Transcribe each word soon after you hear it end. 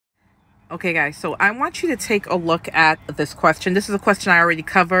Okay, guys, so I want you to take a look at this question. This is a question I already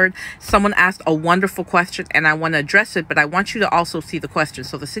covered. Someone asked a wonderful question and I want to address it, but I want you to also see the question.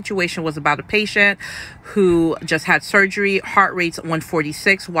 So the situation was about a patient who just had surgery, heart rate's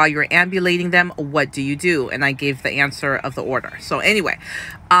 146 while you're ambulating them. What do you do? And I gave the answer of the order. So anyway,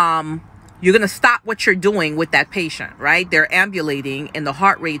 you're going to stop what you're doing with that patient, right? They're ambulating and the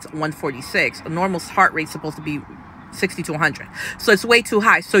heart rate's 146. A normal heart rate's supposed to be 60 to 100. So it's way too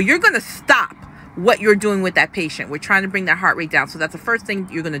high. So you're going to stop what you're doing with that patient. We're trying to bring that heart rate down. So that's the first thing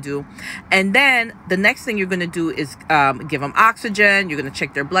you're going to do. And then the next thing you're going to do is give them oxygen. You're going to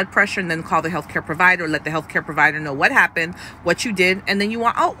check their blood pressure and then call the healthcare provider, let the healthcare provider know what happened, what you did, and then you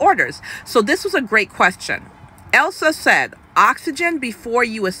want orders. So this was a great question. Elsa said, oxygen before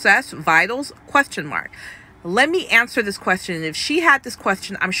you assess vitals, question mark. Let me answer this question. And if she had this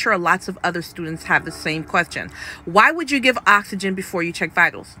question, I'm sure lots of other students have the same question. Why would you give oxygen before you check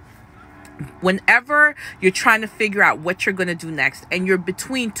vitals? Whenever you're trying to figure out what you're going to do next and you're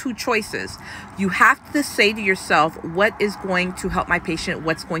between two choices, you have to say to yourself, what is going to help my patient?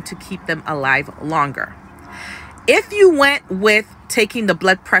 What's going to keep them alive longer? If you went with taking the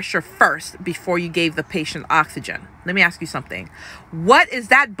blood pressure first before you gave the patient oxygen, let me ask you something. What is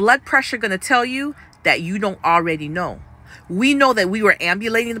that blood pressure going to tell you that you don't already know? We know that we were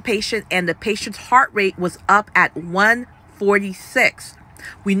ambulating the patient and the patient's heart rate was up at 146.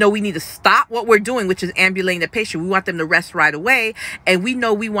 We know we need to stop what we're doing, which is ambulating the patient. We want them to rest right away. And we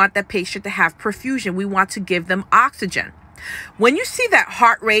know we want that patient to have perfusion. We want to give them oxygen. When you see that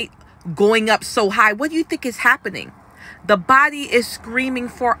heart rate going up so high, what do you think is happening? The body is screaming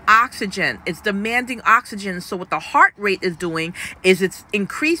for oxygen. It's demanding oxygen. So what the heart rate is doing is it's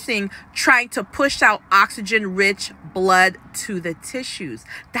increasing, trying to push out oxygen-rich blood to the tissues.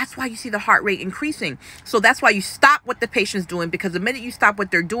 That's why you see the heart rate increasing. So that's why you stop what the patient's doing, because the minute you stop what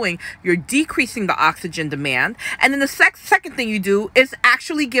they're doing, you're decreasing the oxygen demand. And then the second thing you do is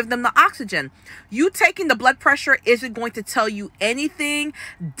actually give them the oxygen. You taking the blood pressure isn't going to tell you anything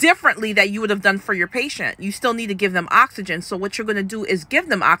differently that you would have done for your patient. You still need to give them oxygen. So what you're going to do is give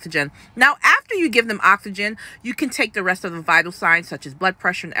them oxygen. Now, after you give them oxygen, you can take the rest of the vital signs such as blood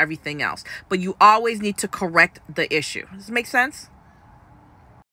pressure and everything else. But you always need to correct the issue. Does it make sense?